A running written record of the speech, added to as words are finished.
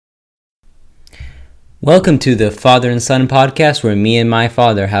Welcome to the Father and Son podcast, where me and my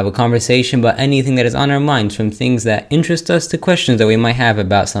father have a conversation about anything that is on our minds, from things that interest us to questions that we might have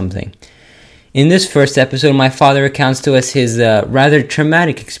about something. In this first episode, my father recounts to us his rather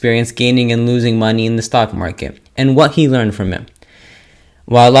traumatic experience gaining and losing money in the stock market, and what he learned from it.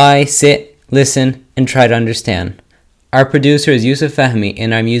 While I sit, listen, and try to understand. Our producer is Yusuf Fahmi,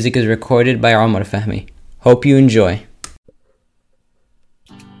 and our music is recorded by Omar Fahmi. Hope you enjoy.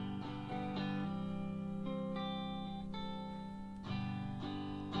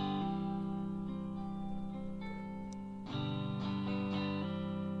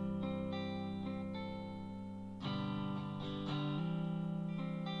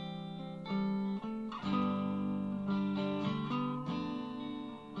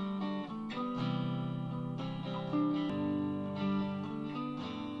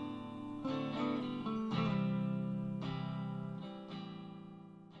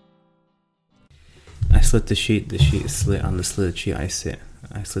 I slit the sheet is slit on the slitted sheet I sit.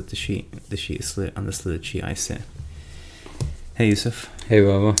 I slit the sheet is slit on the slitted sheet I sit. Hey Yusuf. Hey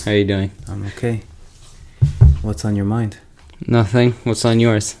Baba, how you doing? I'm okay. What's on your mind? Nothing. What's on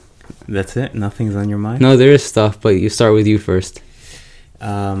yours? That's it? Nothing's on your mind? No, there is stuff, but you start with you first.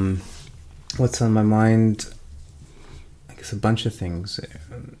 What's on my mind? I guess a bunch of things.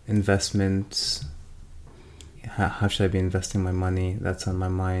 Investments. How should I be investing my money? That's on my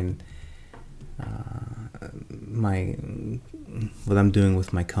mind. What I'm doing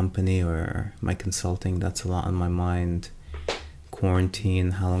with my company or my consulting, that's a lot on my mind.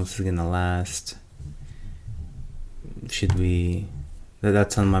 Quarantine, how long is it gonna last?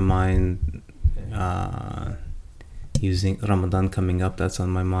 That's on my mind. Using Ramadan coming up, that's on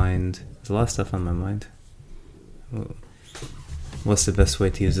my mind. There's a lot of stuff on my mind. What's the best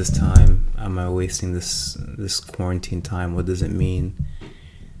way to use this time? Am I wasting this quarantine time? What does it mean?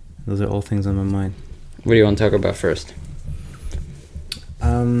 Those are all things on my mind. What do you want to talk about first?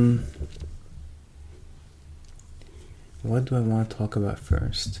 What do I want to talk about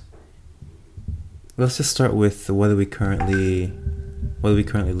first? Let's just start with what are we currently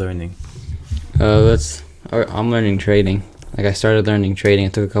learning? I'm learning trading. I started learning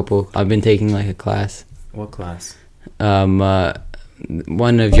trading. I've been taking a class. What class? One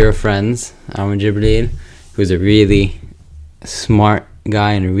of your friends, Amr Jibreel, who's a really smart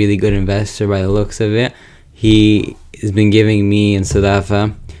guy and a really good investor by the looks of it. He has been giving me and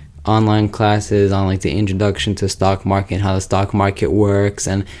Sadafa online classes on the introduction to stock market and how the stock market works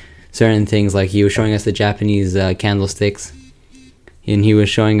and certain things. He was showing us the Japanese candlesticks, and he was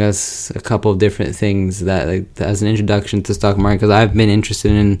showing us a couple of different things that as an introduction to stock market, because I've been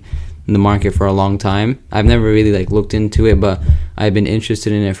interested in the market for a long time. I've never really looked into it, but I've been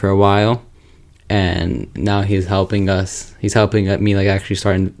interested in it for a while. And now he's helping me actually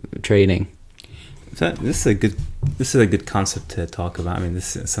start trading. So this is a good concept to talk about. I mean,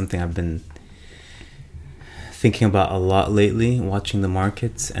 this is something I've been thinking about a lot lately, watching the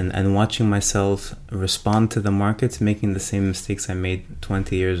markets and watching myself respond to the markets, making the same mistakes I made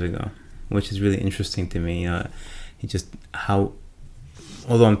 20 years ago, which is really interesting to me.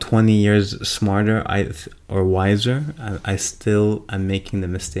 Although I'm 20 years smarter or wiser, I still am making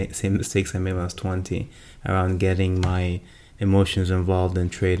the same mistakes I made when I was 20 around getting my emotions involved in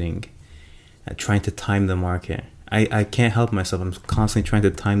trading, trying to time the market. I can't help myself. I'm constantly trying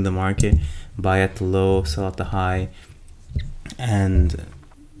to time the market, buy at the low, sell at the high, and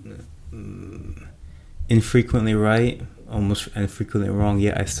infrequently right, almost infrequently wrong,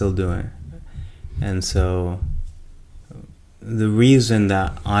 yet I still do it. And so the reason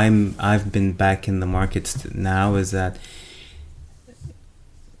that I've been back in the markets now is that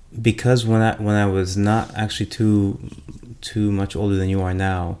because when I was not actually too much older than you are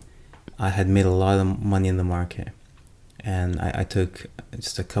now, I had made a lot of money in the market, and I took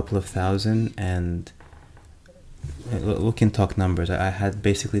just a couple of thousand, and we can talk numbers. I had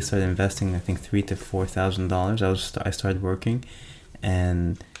basically started investing, I think $3,000 to $4,000. I started working,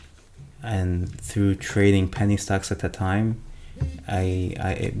 and through trading penny stocks at the time,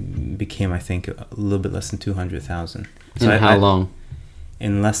 it became, I think, a little bit less than 200,000. So how long?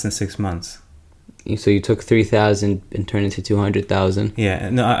 In less than 6 months. So you took 3,000 and turned it to 200,000. Yeah,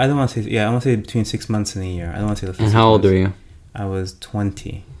 no, I don't want to say. Yeah, I want to say between 6 months and a year. I don't want to say less than 6 months. And how old were you? I was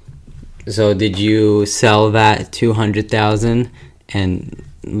 20. So did you sell that 200,000 and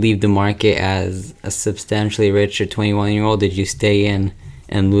leave the market as a substantially richer 21-year-old? Did you stay in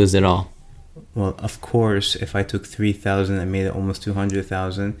and lose it all? Well, of course, if I took 3,000 and made it almost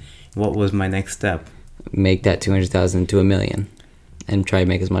 200,000, what was my next step? Make that 200,000 to $1 million. and try to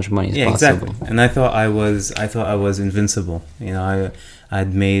make as much money as possible. Exactly. And I thought I was invincible. You know,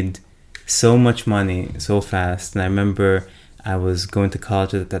 I'd made so much money so fast. And I remember I was going to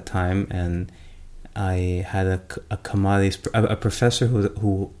college at that time, and I had a commodities a professor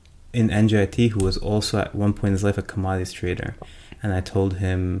who in NJIT who was also at one point in his life a commodities trader, and I told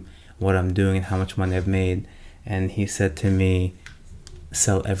him what I'm doing and how much money I've made, and he said to me,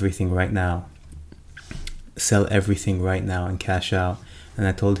 "Sell everything right now. Sell everything right now and cash out." And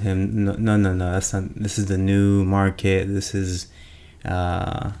I told him, no, that's not. This is the new market. This is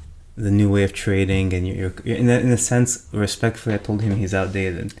the new way of trading, and you're in a sense, respectfully, I told him he's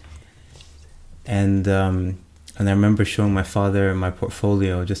outdated. And I remember showing my father my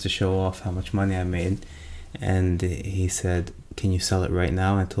portfolio just to show off how much money I made, and he said, "Can you sell it right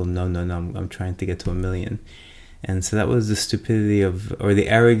now?" I told him, no, I'm trying to get to 1 million. And so that was the stupidity or the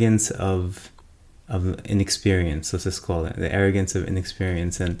arrogance of inexperience, let's just call it the arrogance of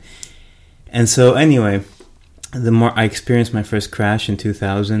inexperience. And so anyway, I experienced my first crash in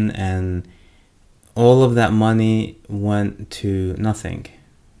 2000, and all of that money went to nothing.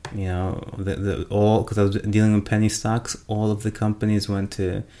 You know, all because I was dealing with penny stocks. All of the companies went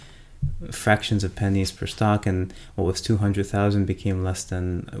to fractions of pennies per stock, and what was 200,000 became less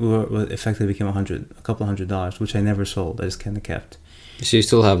than, effectively became a couple $100, which I never sold. I just kind of kept. So you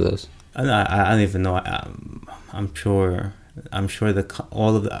still have those? I don't even know. I'm sure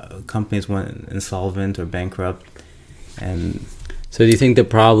all of the companies went insolvent or bankrupt. And so do you think the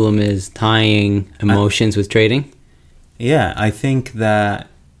problem is tying emotions with trading? Yeah, I think that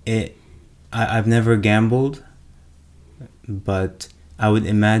I've never gambled, but I would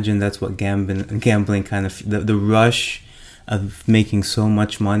imagine that's what gambling kind of, the rush of making so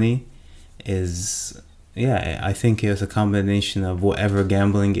much money is, yeah, I think it's a combination of whatever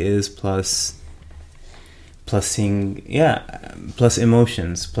gambling is plus seeing, plus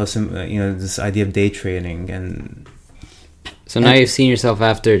emotions, plus, this idea of day trading. And so now you've seen yourself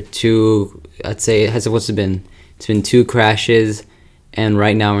after two, I'd say, what's it been? It's been 2 crashes, and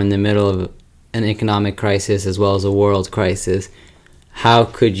right now we're in the middle of an economic crisis as well as a world crisis. How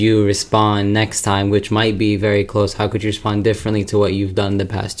could you respond next time, which might be very close? How could you respond differently to what you've done the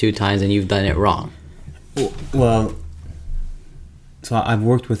past 2 times and you've done it wrong? Well, so I've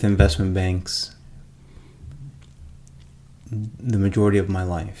worked with investment banks the majority of my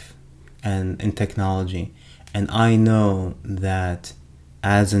life and in technology. And I know that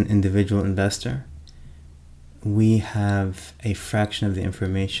as an individual investor, we have a fraction of the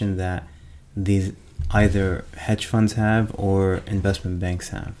information that these either hedge funds have or investment banks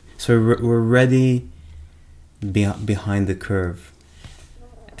have. So we're already behind the curve.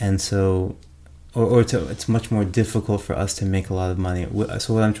 And so, it's much more difficult for us to make a lot of money.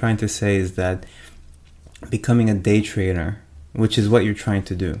 So what I'm trying to say is that becoming a day trader, which is what you're trying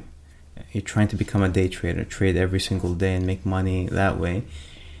to do, you're trying to become a day trader, trade every single day and make money that way,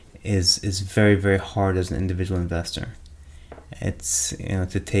 is very, very hard as an individual investor. It's,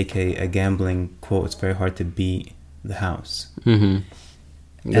 to take a gambling quote, it's very hard to beat the house. Mm-hmm.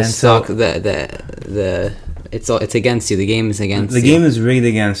 The stock, it's against you. The game is against you. The game is rigged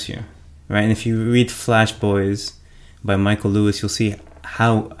against you, right? And if you read Flash Boys by Michael Lewis, you'll see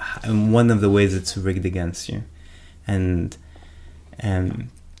how in one of the ways it's rigged against you, and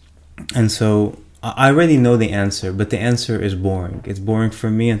so I already know the answer, but the answer is boring. It's boring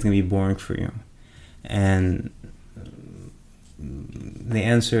for me, and it's gonna be boring for you, and the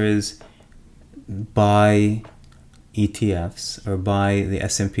answer is buy ETFs or buy the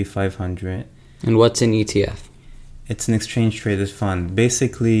S&P 500. And what's an ETF? It's an exchange traded fund.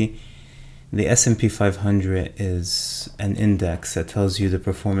 Basically, the S&P 500 is an index that tells you the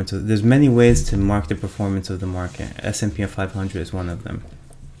performance of. There's many ways to mark the performance of the market. S&P 500 is one of them,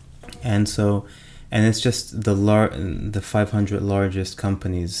 and it's just the 500 largest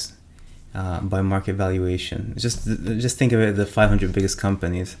companies by market valuation. Just think of it, the 500 biggest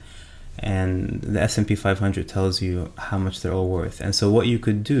companies, and the S&P 500 tells you how much they're all worth. And so what you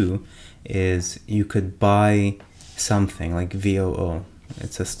could do is you could buy something like VOO.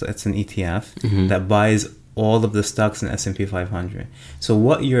 It's an ETF mm-hmm. that buys all of the stocks in S&P 500. So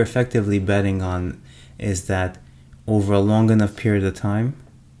what you're effectively betting on is that over a long enough period of time,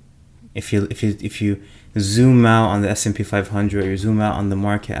 if you zoom out on the S&P 500 or you zoom out on the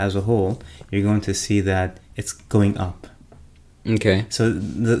market as a whole, you're going to see that it's going up. Okay. So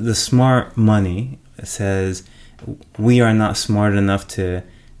the smart money says we are not smart enough to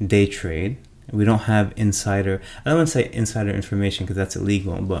day trade. We don't have I don't want to say insider information because that's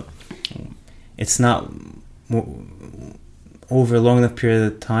illegal, but it's not over a long enough period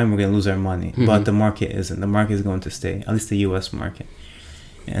of time we're going to lose our money. Mm-hmm. But the market isn't. The market is going to stay, at least the US market.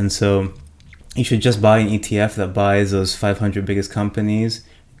 And so you should just buy an ETF that buys those 500 biggest companies,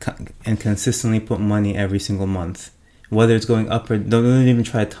 and consistently put money every single month, whether it's going up or don't even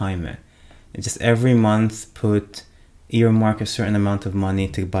try to time it. Just every month earmark a certain amount of money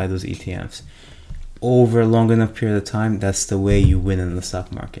to buy those ETFs. Over a long enough period of time, that's the way you win in the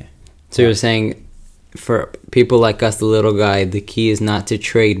stock market. So you're saying for people like us, the little guy, the key is not to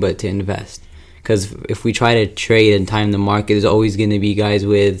trade but to invest. Because if we try to trade and time the market, there's always going to be guys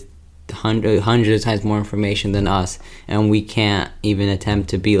with hundreds of times more information than us, and we can't even attempt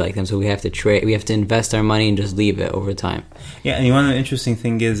to be like them. So we have to trade. We have to invest our money and just leave it over time. Yeah, and one of the interesting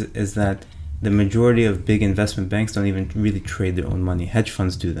thing is that the majority of big investment banks don't even really trade their own money. Hedge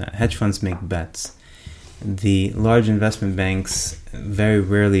funds do that. Hedge funds make bets. The large investment banks very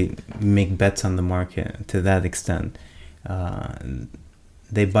rarely make bets on the market to that extent.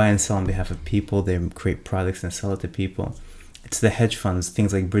 They buy and sell on behalf of people. They create products and sell it to people. It's the hedge funds,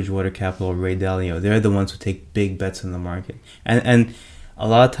 things like Bridgewater Capital, Ray Dalio. They're the ones who take big bets on the market. And a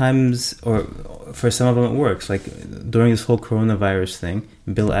lot of times, or for some of them it works. Like during this whole coronavirus thing,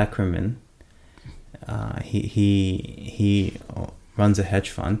 Bill Ackman, he runs a hedge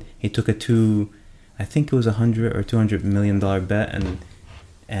fund. He took I think it was $100 or $200 million bet,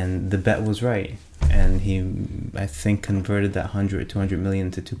 and the bet was right. And he, I think, converted that 100 or 200 million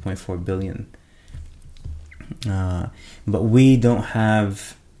to 2.4 billion. But we don't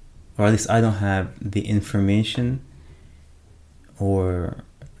have, or at least I don't have, the information or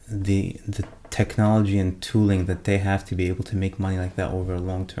the technology and tooling that they have to be able to make money like that over a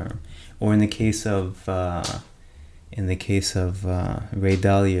long term. Or in the case of Ray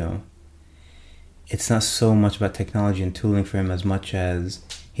Dalio, it's not so much about technology and tooling for him as much as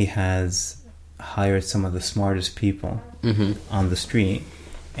he has hired some of the smartest people on the street,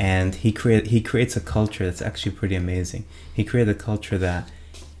 and he creates a culture that's actually pretty amazing. He created a culture that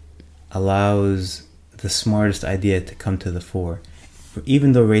allows the smartest idea to come to the fore.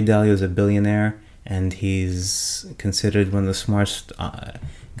 Even though Ray Dalio is a billionaire and he's considered one of the smartest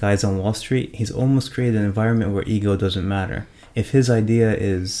guys on Wall Street, he's almost created an environment where ego doesn't matter. If his idea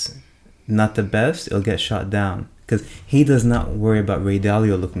is not the best, it'll get shot down. Because he does not worry about Ray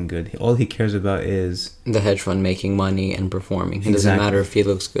Dalio looking good. All he cares about is the hedge fund making money and performing. It doesn't matter if he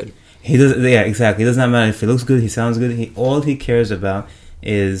looks good. Yeah, exactly. It does not matter if he looks good, he sounds good. All he cares about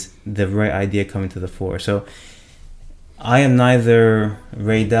is the right idea coming to the fore. So I am neither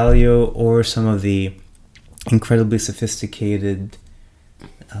Ray Dalio or some of the incredibly sophisticated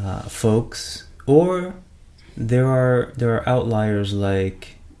folks, or there are outliers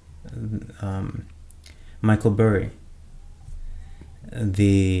like Michael Burry,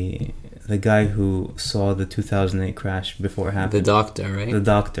 the guy who saw the 2008 crash before it happened. The doctor, right? The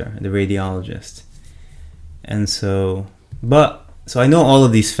doctor, the radiologist. And so I know all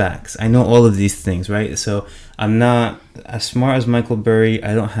of these facts. I know all of these things, right? So I'm not as smart as Michael Burry.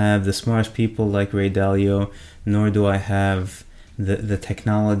 I don't have the smartest people like Ray Dalio, nor do I have the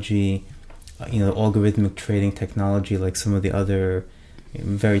technology, algorithmic trading technology like some of the other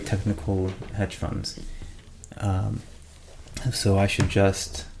very technical hedge funds. So I should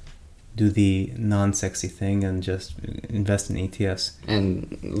just do the non-sexy thing and just invest in ETFs.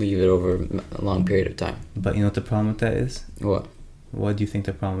 And leave it over a long period of time. But you know what the problem with that is? What? What do you think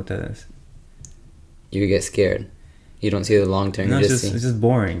the problem with that is? You get scared. You don't see the long term. No, it's just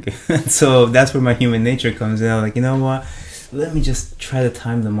boring. So that's where my human nature comes in. I'm like, you know what? Let me just try to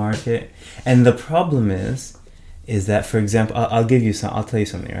time the market. And the problem is that, for example, I'll tell you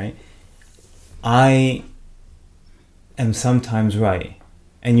something, right? I am sometimes right.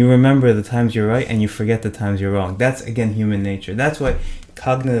 And you remember the times you're right and you forget the times you're wrong. That's, again, human nature. That's why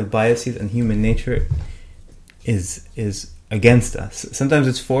cognitive biases and human nature is against us. Sometimes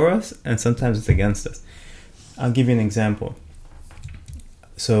it's for us and sometimes it's against us. I'll give you an example.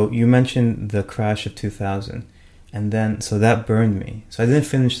 So you mentioned the crash of 2000, and then so that burned me. So I didn't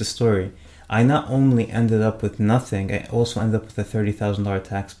finish the story. I not only ended up with nothing, I also ended up with a $30,000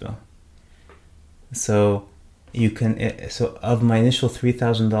 tax bill. So of my initial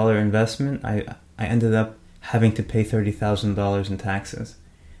 $3,000 investment, I ended up having to pay $30,000 in taxes,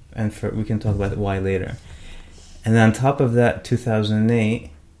 and we can talk about why later. And then on top of that, 2008,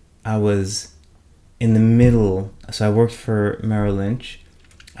 I was in the middle. So I worked for Merrill Lynch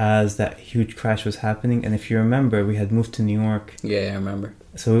as that huge crash was happening. And if you remember, we had moved to New York. Yeah, I remember.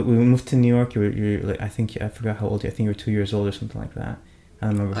 So we moved to New York. You're like, I forgot how old you. I think you were 2 years old or something like that. I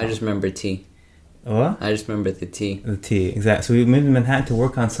don't remember. I just remember T. What? I just remember the T. The T, exactly. So we moved to Manhattan to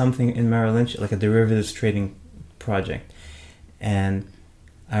work on something in Merrill Lynch, like a derivatives trading project. And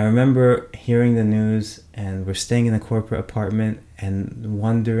I remember hearing the news, and we're staying in a corporate apartment and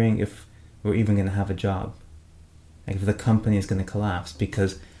wondering if we're even going to have a job. Like if the company is going to collapse,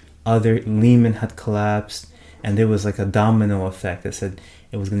 because other Lehman had collapsed, and there was like a domino effect that said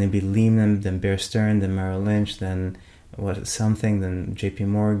it was going to be Lehman, then Bear Stearns, then Merrill Lynch, then then J.P.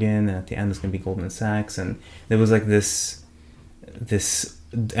 Morgan, and at the end it's going to be Goldman Sachs, and there was like this,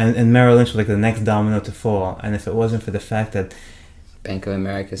 and Merrill Lynch was like the next domino to fall, and if it wasn't for the fact that Bank of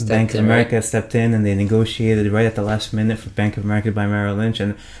America stepped in and they negotiated right at the last minute for Bank of America by Merrill Lynch.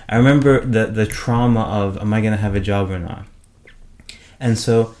 And I remember the trauma of, am I going to have a job or not? And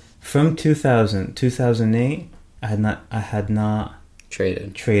so from 2008, I had not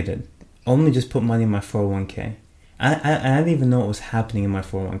traded. Only just put money in my 401k. I didn't even know what was happening in my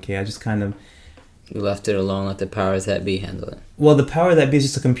 401k. I just kind of... You left it alone, let the powers that be handle it. Well, the power that be is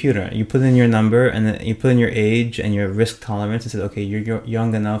just a computer. You put in your number, and then you put in your age and your risk tolerance, and said, okay, you're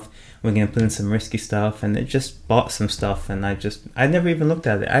young enough, we're going to put in some risky stuff, and it just bought some stuff, and I never even looked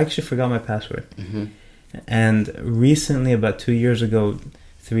at it. I actually forgot my password. Mm-hmm. And recently, about 3 years ago,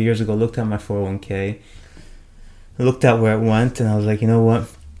 looked at my 401k, looked at where it went, and I was like, you know what?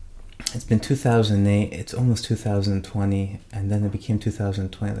 It's been 2008, it's almost 2020, and then it became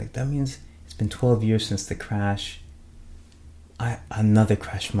 2020. Like, that means... It's been 12 years since the crash. Another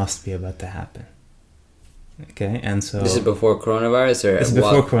crash must be about to happen. Okay, and so... This is before coronavirus? Or this is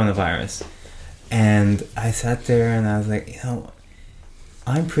before coronavirus. And I sat there and I was like, you know,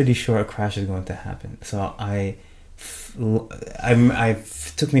 I'm pretty sure a crash is going to happen. So I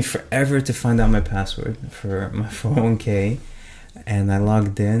took me forever to find out my password for my 401k. And I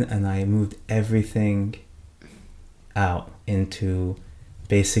logged in and I moved everything out into...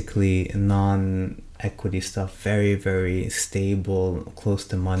 basically non-equity stuff, very, very stable, close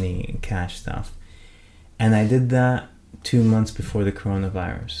to money, cash stuff. And I did that 2 months before the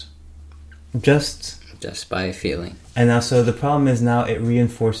coronavirus. Just by feeling. And now, so the problem is now it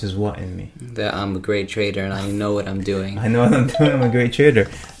reinforces what in me? That I'm a great trader and I know what I'm doing. I know what I'm doing, I'm a great trader.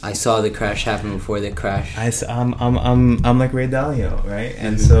 I saw the crash happen before the crash. I'm like Ray Dalio, right?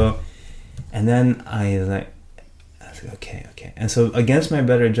 And so, and then I was like, okay. And so against my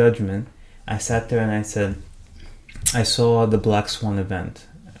better judgment, I sat there and I said, I saw the Black Swan event,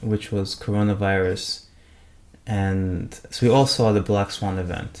 which was coronavirus. And so we all saw the Black Swan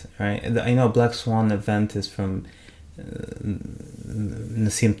event, right? I know Black Swan event is from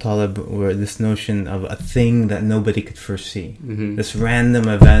Nassim Taleb, where this notion of a thing that nobody could foresee. Mm-hmm. This random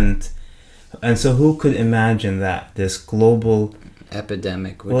event. And so who could imagine that? This global...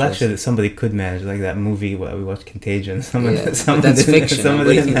 epidemic. Well, actually, somebody could manage, like that movie we watched, Contagion. But that's fiction.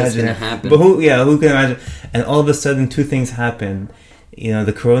 Somebody can imagine that's happen. But who can imagine? And all of a sudden, two things happened. You know,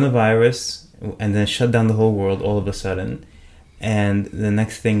 the coronavirus, and then shut down the whole world all of a sudden. And the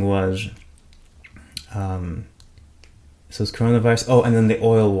next thing was, so it's coronavirus. Oh, and then the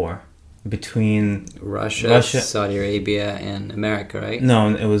oil war between Russia, Saudi Arabia, and America, right? No,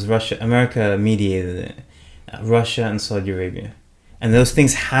 it was Russia. America mediated it. Russia and Saudi Arabia. And those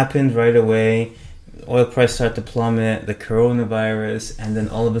things happened right away. Oil price started to plummet, the coronavirus, and then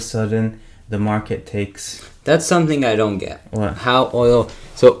all of a sudden the market takes... That's something I don't get. What? How oil...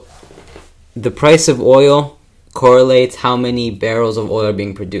 So the price of oil correlates how many barrels of oil are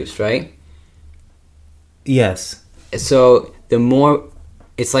being produced, right? Yes. So the more...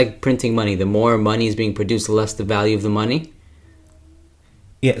 It's like printing money. The more money is being produced, the less the value of the money?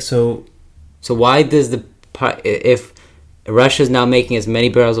 Yeah, so... So why does the... If... Russia's now making as many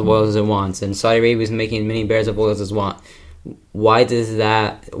barrels of oil as it wants, and Saudi Arabia is making as many barrels of oil as it wants. Why is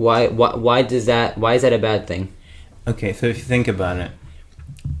that a bad thing? Okay, so if you think about it,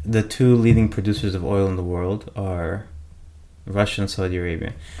 the two leading producers of oil in the world are Russia and Saudi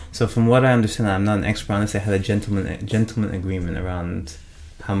Arabia. So from what I understand, I'm not an expert on this, they had a gentleman agreement around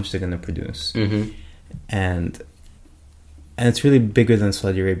how much they're going to produce. Mm-hmm. And it's really bigger than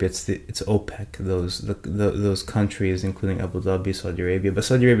Saudi Arabia. It's OPEC. Those countries, including Abu Dhabi, Saudi Arabia. But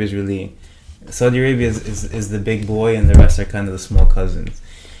Saudi Arabia is the big boy, and the rest are kind of the small cousins.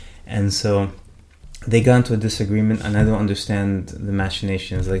 And so they got into a disagreement, and I don't understand the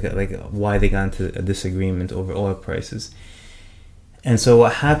machinations, like why they got into a disagreement over oil prices. And so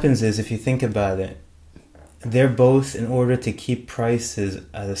what happens is, if you think about it, they're both, in order to keep prices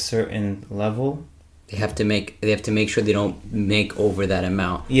at a certain level, They have to make sure they don't make over that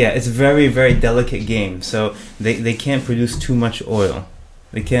amount. Yeah, it's a very, very delicate game. So they can't produce too much oil.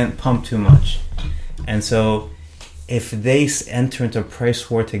 They can't pump too much. And so if they enter into a price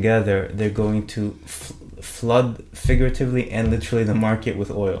war together, they're going to flood, figuratively and literally, the market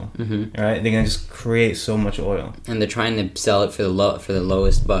with oil. Mm-hmm. Right? They're going to just create so much oil. And they're trying to sell it for the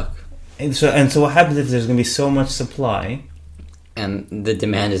lowest buck. And so what happens if there's going to be so much supply... and the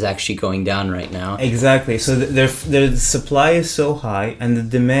demand is actually going down right now. Exactly. So the supply is so high, and the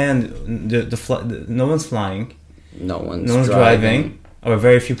demand, no one's flying, No one's driving, or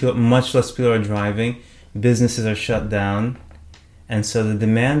very few people, much less people are driving. Businesses are shut down, and so the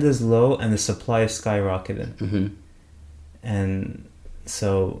demand is low, and the supply is skyrocketing. Mm-hmm. And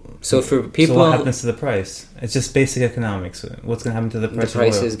so for people, so what happens to the price? It's just basic economics. What's going to happen to the price? The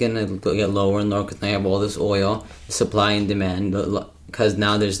price of oil? is going to get lower and lower because now you have all this oil, supply and demand. Because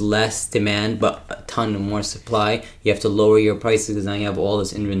now there's less demand but a ton more supply, you have to lower your prices because now you have all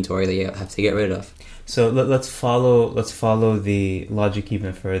this inventory that you have to get rid of. So let's follow the logic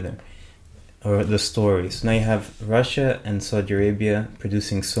even further, or the story. So now you have Russia and Saudi Arabia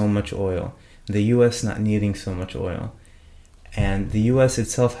producing so much oil, the U.S. not needing so much oil, and the U.S.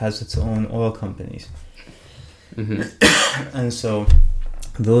 itself has its own oil companies. Mm-hmm. And so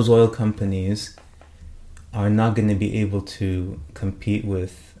those oil companies are not going to be able to compete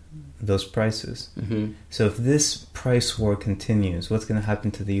with those prices. Mm-hmm. So if this price war continues, what's going to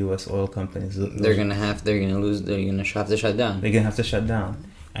happen to the U.S. oil companies? They're going to have to shut down. They're going to have to shut down.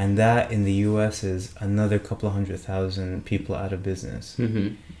 And that in the U.S. is another couple of 100,000 people out of business.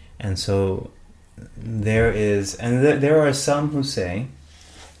 Mm-hmm. And so there are some who say,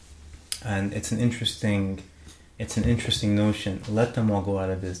 and it's an interesting notion, let them all go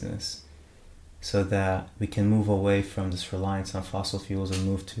out of business so that we can move away from this reliance on fossil fuels and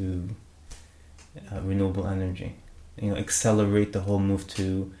move to renewable energy. Accelerate the whole move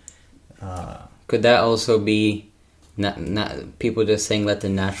to... Could that also be not people just saying let the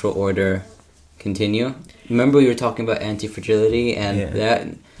natural order continue? Remember we were talking about anti-fragility and that...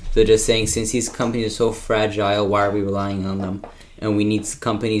 They're just saying, since these companies are so fragile, why are we relying on them? And we need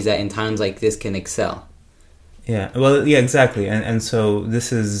companies that in times like this can excel. Yeah, well, yeah, exactly. And so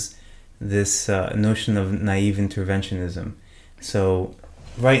this is this notion of naive interventionism. So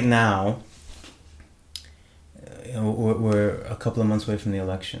right now, we're a couple of months away from the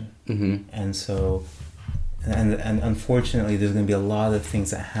election. Mm-hmm. And so, and unfortunately, there's going to be a lot of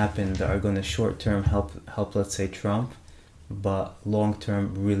things that happen that are going to short-term help, let's say, Trump, but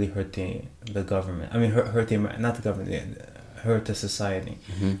long-term really hurt the government. I mean, not the government, hurt the society.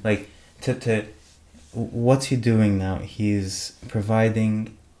 Mm-hmm. Like, what's he doing now? He's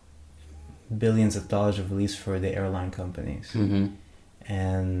providing billions of dollars of relief for the airline companies. Mm-hmm.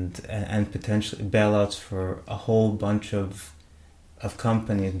 and potentially bailouts for a whole bunch of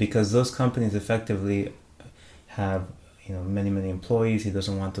companies, because those companies effectively have many employees. He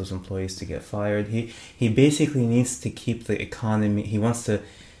doesn't want those employees to get fired. He basically needs to keep the economy. He wants to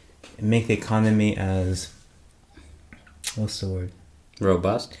make the economy as, what's the word?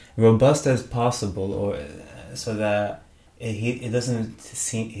 Robust as possible, or so that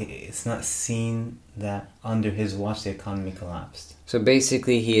it's not seen that under his watch the economy collapsed. So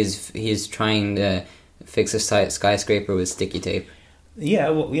basically, he is trying to fix a skyscraper with sticky tape. Yeah,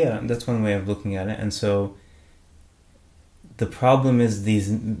 well, yeah, that's one way of looking at it. And so the problem is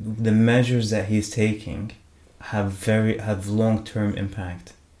the measures that he's taking have long-term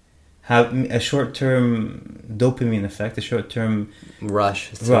impact. Have a short-term dopamine effect, a short-term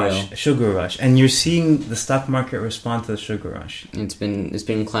sugar rush, and you're seeing the stock market respond to the sugar rush. It's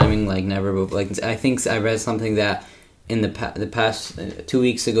been climbing like never before. Like, I think I read something that in the past 2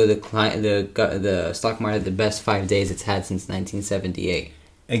 weeks ago, the stock market had the best 5 days it's had since 1978.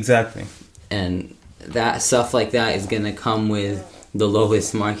 Exactly. And that stuff like that is gonna come with the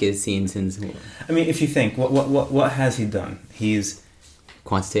lowest market seen since. I mean, if you think, what has he done? He's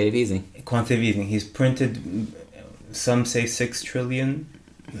quantitative easing. He's printed, some say 6 trillion.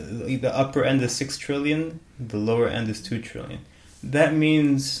 The upper end is 6 trillion. The lower end is 2 trillion. That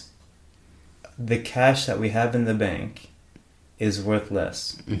means the cash that we have in the bank is worth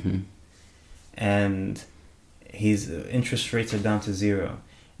less. Mm-hmm. And his interest rates are down to 0.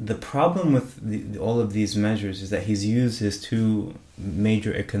 The problem with all of these measures is that he's used his 2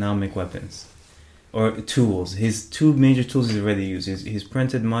 major economic weapons, or tools. His 2 major tools he's already used. He's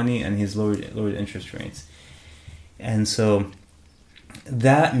printed money and he's lowered interest rates. And so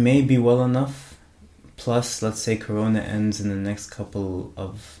that may be well enough. Plus, let's say Corona ends in the next couple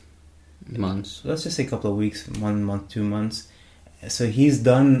of months. Let's just say a couple of weeks, 1 month, 2 months. So he's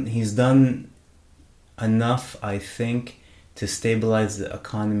done enough, I think, to stabilize the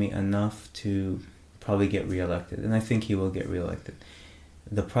economy enough to probably get reelected. And I think he will get reelected.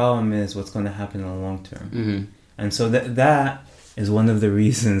 The problem is what's going to happen in the long term. Mm-hmm. And so that is one of the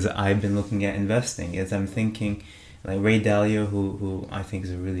reasons I've been looking at investing, is I'm thinking, like Ray Dalio, who I think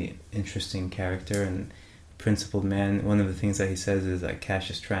is a really interesting character and principled man, one of the things that he says is that cash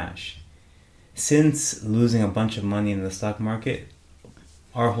is trash. since losing a bunch of money in the stock market,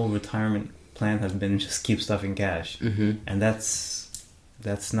 our whole retirement plan has been just keep stuff in cash, and that's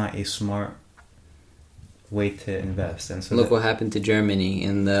not a smart way to invest. And so look what happened to Germany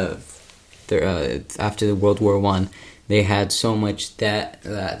in after the World War One. They had so much debt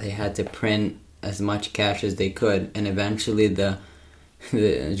that they had to print as much cash as they could, and eventually the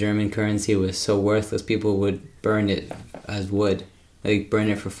German currency was so worthless, people would burn it as wood. Like burn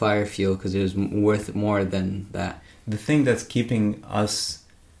it for fire fuel because it was worth more than that. The thing that's keeping us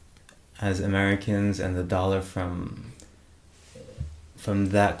as Americans and the dollar from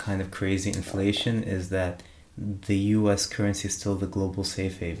that kind of crazy inflation is that the U.S. currency is still the global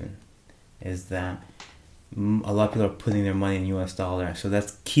safe haven. Is that a lot of people are putting their money in U.S. dollar, so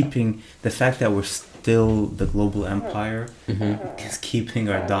that's keeping the fact that we're still the global empire is keeping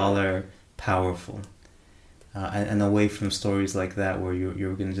our dollar powerful. And away from stories like that where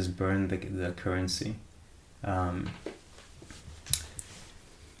you're going to just burn the currency.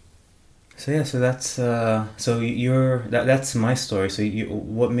 So that's that's my story. So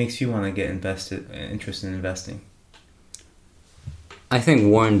what makes you want to get interested in investing? I think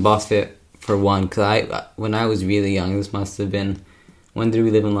Warren Buffett for one, because when I was really young, this must have been, when did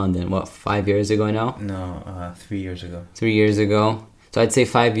we live in London? What, 5 years ago now? No, 3 years ago. 3 years ago. So I'd say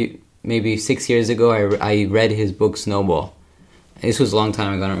maybe 6 years ago, I read his book Snowball. This was a long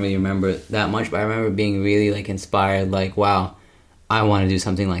time ago. I don't really remember it that much, but I remember being really like inspired. Like, wow, I want to do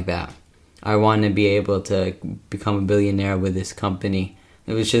something like that. I want to be able to become a billionaire with this company.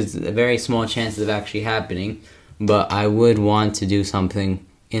 It was just a very small chance of actually happening, but I would want to do something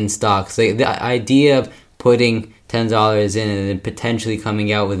in stocks. Like the idea of putting $10 in and then potentially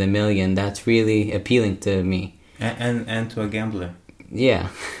coming out with $1 million, that's really appealing to me. And to a gambler. Yeah,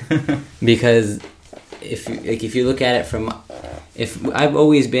 because if you look at it if I've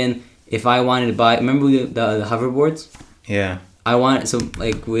always been, if I wanted to buy, remember the hoverboards? Yeah. I want, so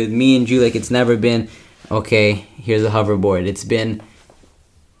like with me and you, like it's never been, okay, here's a hoverboard. It's been,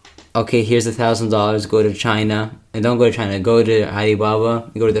 okay, here's $1,000, go to China, and don't go to China, go to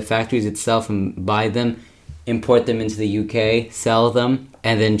Alibaba, go to the factories itself and buy them, import them into the UK, sell them,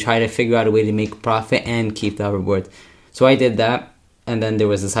 and then try to figure out a way to make profit and keep the hoverboard. So I did that. And then there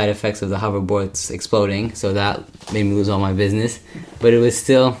was the side effects of the hoverboards exploding, so that made me lose all my business. But it was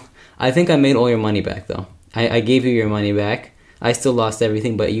still, I think I made all your money back though. I gave you your money back. I still lost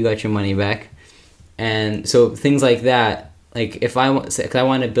everything, but you got your money back. And so things like that, like if I want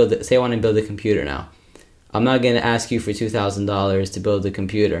to build a computer now, I'm not gonna ask you for $2,000 to build a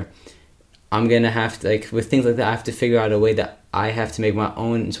computer. I'm gonna have to, like with things like that, I have to figure out a way that I have to make my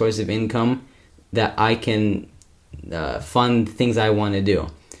own source of income that I can fund things I want to do.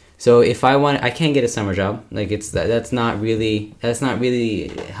 So if I can't get a summer job. Like that's not really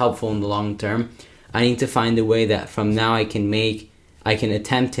helpful in the long term. I need to find a way that from now I can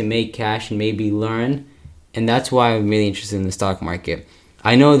attempt to make cash and maybe learn, and that's why I'm really interested in the stock market.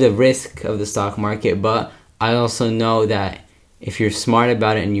 I know the risk of the stock market, but I also know that if you're smart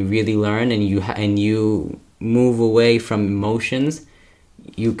about it and you really learn and you move away from emotions,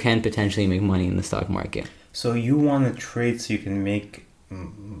 you can potentially make money in the stock market. So you want to trade so you can make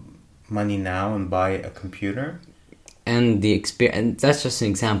money now and buy a computer? And the experience, and that's just an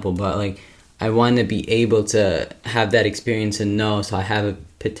example, but like I want to be able to have that experience and know, so I have a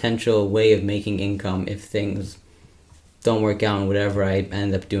potential way of making income if things don't work out in whatever I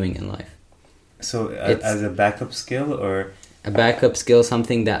end up doing in life. So as a backup skill, or? A backup skill,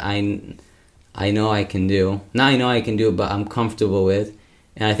 something that I know I can do. Not I know I can do it, but I'm comfortable with.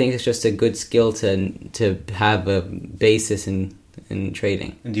 And I think it's just a good skill to have a basis in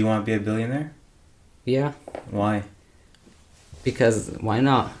trading. Do you want to be a billionaire? Yeah. Why? Because why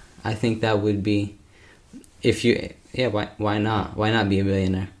not? I think that would be, why not? Why not be a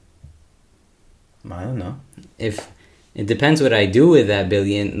billionaire? I don't know. If it depends what I do with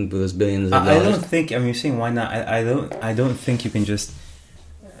those billions of dollars. I don't think. I mean, you're saying why not? I don't think you can just.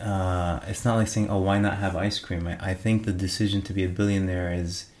 It's not like saying, oh, why not have ice cream? I think the decision to be a billionaire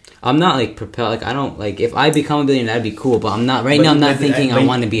is... I'm not like propelled, like I don't, like if I become a billionaire that'd be cool, but I'm not, now I'm not thinking I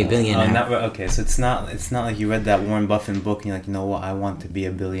want to be a billionaire. Okay, so it's not like you read that Warren Buffett book and you're like, you know what, I want to be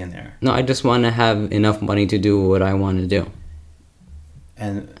a billionaire. No, I just want to have enough money to do what I want to do.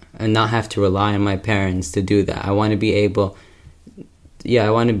 And not have to rely on my parents to do that. I want to be able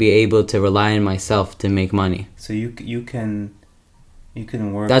to rely on myself to make money. So you can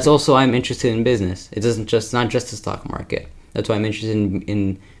work. That's also why I'm interested in business. It's not just the stock market. That's why I'm interested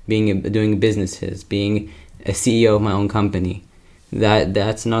in doing businesses, being a CEO of my own company.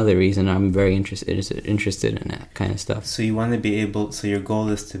 That's another reason I'm very interested in that kind of stuff. So you want to be able. So your goal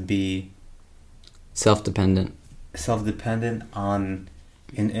is to be Self-dependent. Self-dependent on,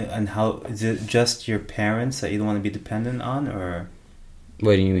 and how is it just your parents that you don't want to be dependent on, or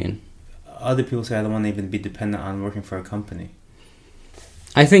What do you mean? other people say I don't want to even be dependent on working for a company?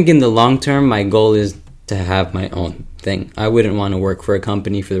 I think in the long term, my goal is to have my own thing. I wouldn't want to work for a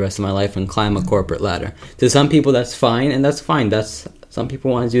company for the rest of my life and climb a corporate ladder. To some people, that's fine, and that's fine. Some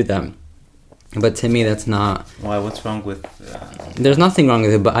people want to do that. But to me, that's not... Why? What's wrong with... There's nothing wrong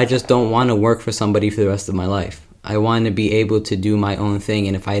with it, but I just don't want to work for somebody for the rest of my life. I want to be able to do my own thing,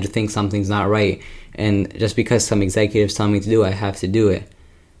 and if I think something's not right, and just because some executives tell me to do it, I have to do it.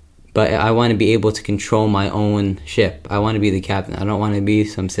 But I want to be able to control my own ship. I want to be the captain. I don't want to be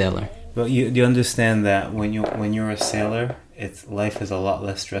some sailor. But you understand that when you're a sailor, life is a lot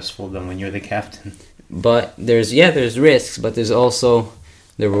less stressful than when you're the captain. But there's risks, but there's also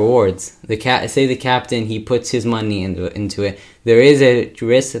the rewards. Say the captain, he puts his money into it. There is a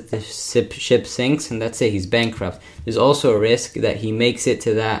risk that the ship sinks, and that's it. He's bankrupt. There's also a risk that he makes it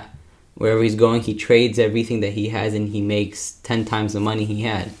to that wherever he's going. He trades everything that he has, and he makes 10 times the money he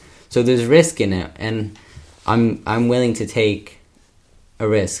had. So there's risk in it, and I'm willing to take a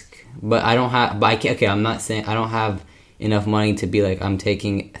risk. But I don't have. But I can't, okay, I'm not saying I don't have enough money to be like I'm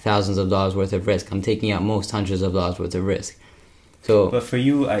taking thousands of dollars worth of risk. I'm taking out most hundreds of dollars worth of risk. So, but for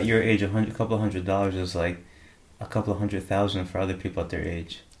you at your age, a couple of $100 is like a couple of $100,000 for other people at their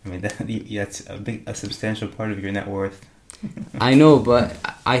age. I mean, that's a substantial part of your net worth. I know, but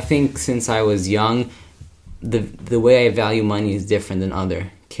I think since I was young, the way I value money is different than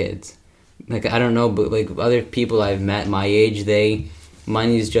other kids. Like, I don't know, but like other people I've met my age,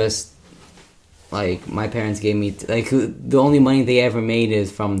 money is just like my parents gave me. Like, the only money they ever made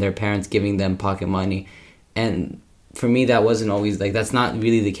is from their parents giving them pocket money, and for me that wasn't always like that's not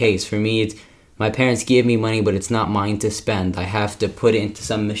really the case. For me, it's my parents give me money, but it's not mine to spend. I have to put it into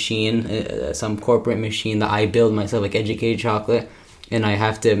some machine, some corporate machine that I build myself, like Educated Chocolate, and I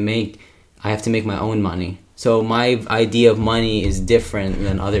have to make my own money. So my idea of money is different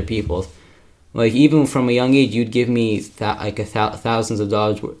than other people's. Like, even from a young age, you'd give me thousands of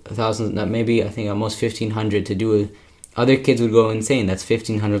dollars, maybe I think almost $1,500 to do it. Other kids would go insane. That's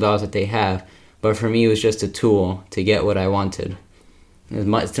 $1,500 that they have. But for me, it was just a tool to get what I wanted.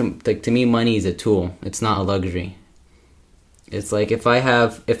 To me, money is a tool. It's not a luxury. It's like if I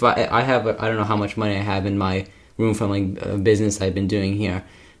have I don't know how much money I have in my room from like a business I've been doing here.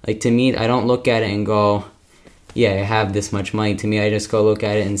 Like, to me, I don't look at it and go, yeah, I have this much money. To me, I just go look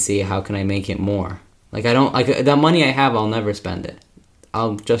at it and see how can I make it more. Like, I don't like that money I have. I'll never spend it.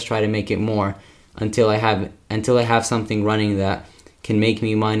 I'll just try to make it more until I have something running that can make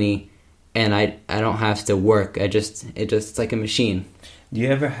me money, and I don't have to work. It's like a machine. Do you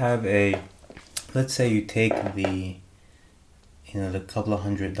ever have let's say you take the couple of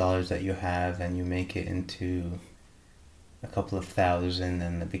 $100 that you have and you make it into a couple of thousand,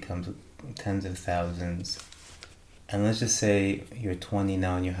 and it becomes tens of thousands. And let's just say you're 20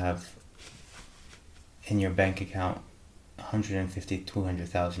 now and you have in your bank account $150,000,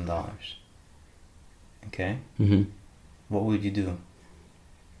 $200,000. Okay? Mm-hmm. What would you do?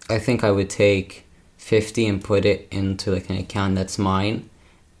 I think I would take 50 and put it into like an account that's mine,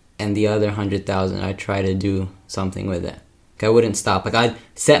 and the other 100,000 I'd try to do something with it. Like, I wouldn't stop. Like, I'd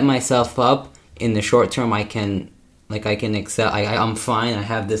set myself up in the short term. I can excel. I'm fine. I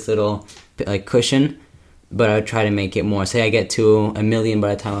have this little like cushion, but I'd try to make it more. Say I get to $1 million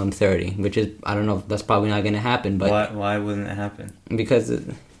by the time I'm 30, which is, I don't know, that's probably not going to happen. But why wouldn't it happen? Because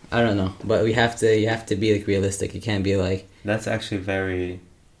I don't know. But you have to be like realistic. You can't be like. That's actually very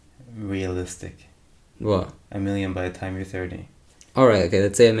realistic. What? $1 million by the time you're 30. All right. Okay.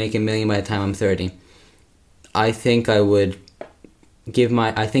 Let's say I make $1 million by the time I'm 30. I think I would give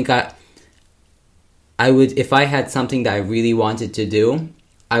I would, if I had something that I really wanted to do,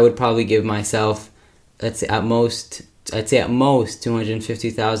 I would probably give myself, let's say at most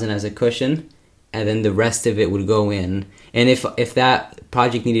 $250,000 as a cushion, and then the rest of it would go in. And if that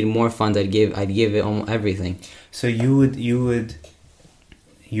project needed more funds, I'd give it almost everything. So you would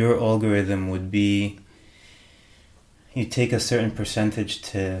your algorithm would be, you take a certain percentage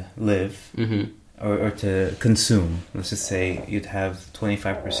to live, mm-hmm. or to consume. Let's just say you'd have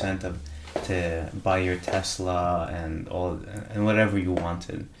 25% to buy your Tesla and whatever you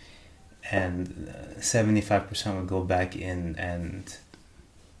wanted, and 75% would go back in and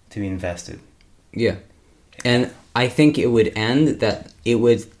to be invested. Yeah, and I think it would end that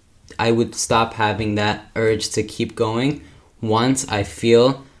I would stop having that urge to keep going once I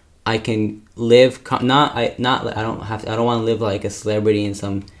feel I can live. I don't want to live like a celebrity in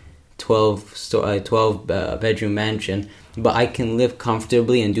some 12 bedroom mansion, but I can live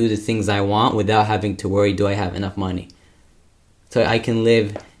comfortably and do the things I want without having to worry, do I have enough money? So I can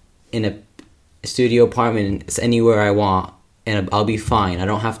live in a studio apartment anywhere I want, and I'll be fine. I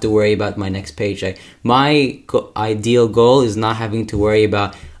don't have to worry about my next paycheck. My ideal goal is not having to worry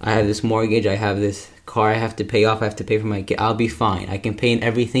about, I have this mortgage, I have this car I have to pay off, I have to pay for my kid. I'll be fine. I can pay in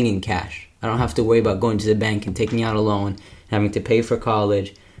everything in cash. I don't have to worry about going to the bank and taking out a loan and having to pay for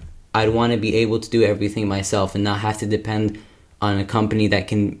college. I'd want to be able to do everything myself and not have to depend on a company that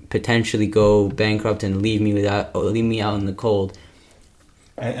can potentially go bankrupt and leave me out in the cold.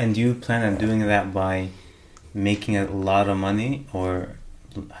 And do you plan on doing that by making a lot of money or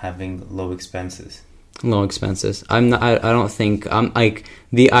having low expenses? Low expenses. I don't think I'm like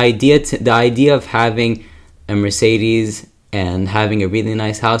the idea of having a Mercedes and having a really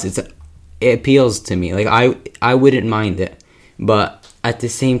nice house. It appeals to me. Like I wouldn't mind it, but at the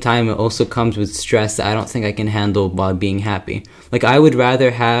same time, it also comes with stress that I don't think I can handle while being happy. Like I would rather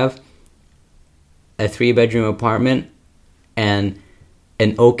have a 3-bedroom apartment and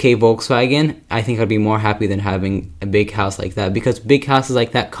an okay Volkswagen. I think I'd be more happy than having a big house like that, because big houses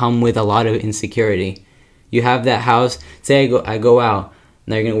like that come with a lot of insecurity. You have that house, say I go out,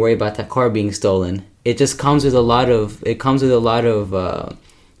 now you're gonna worry about that car being stolen. It just comes with a lot of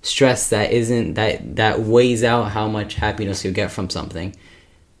stress that weighs out how much happiness you get from something.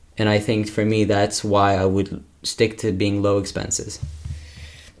 And I think for me, that's why I would stick to being low expenses.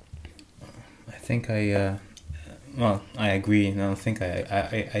 I think I agree. I don't think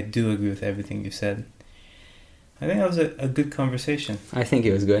I do agree with everything you said. I think that was a good conversation. I think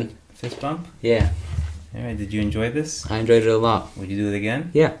it was good. Fist bump? Yeah. All right, did you enjoy this? I enjoyed it a lot. Would you do it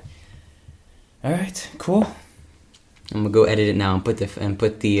again? Yeah. All right, cool. I'm gonna go edit it now and put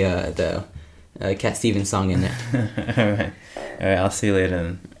the Cat Stevens song in there. All right. I'll see you later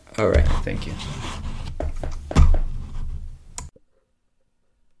then. All right. Thank you.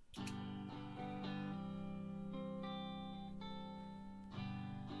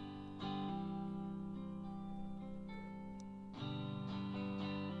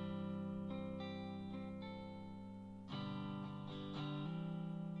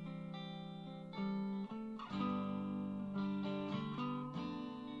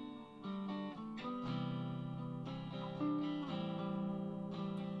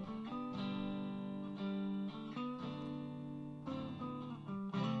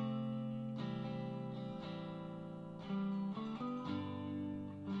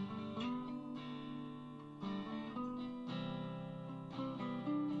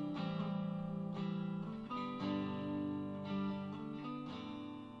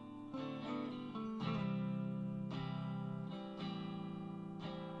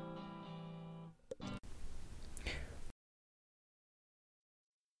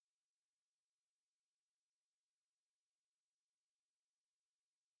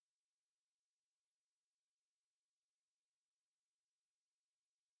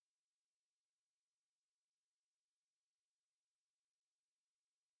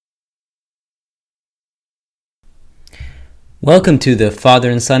 Welcome to the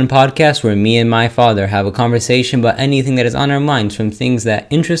Father and Son podcast, where me and my father have a conversation about anything that is on our minds, from things that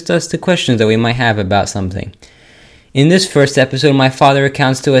interest us to questions that we might have about something. In this first episode, my father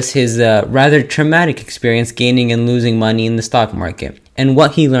recounts to us his rather traumatic experience gaining and losing money in the stock market, and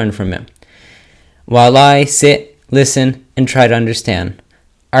what he learned from it, while I sit, listen, and try to understand.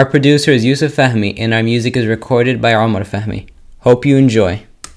 Our producer is Yusuf Fahmi, and our music is recorded by Omar Fahmi. Hope you enjoy.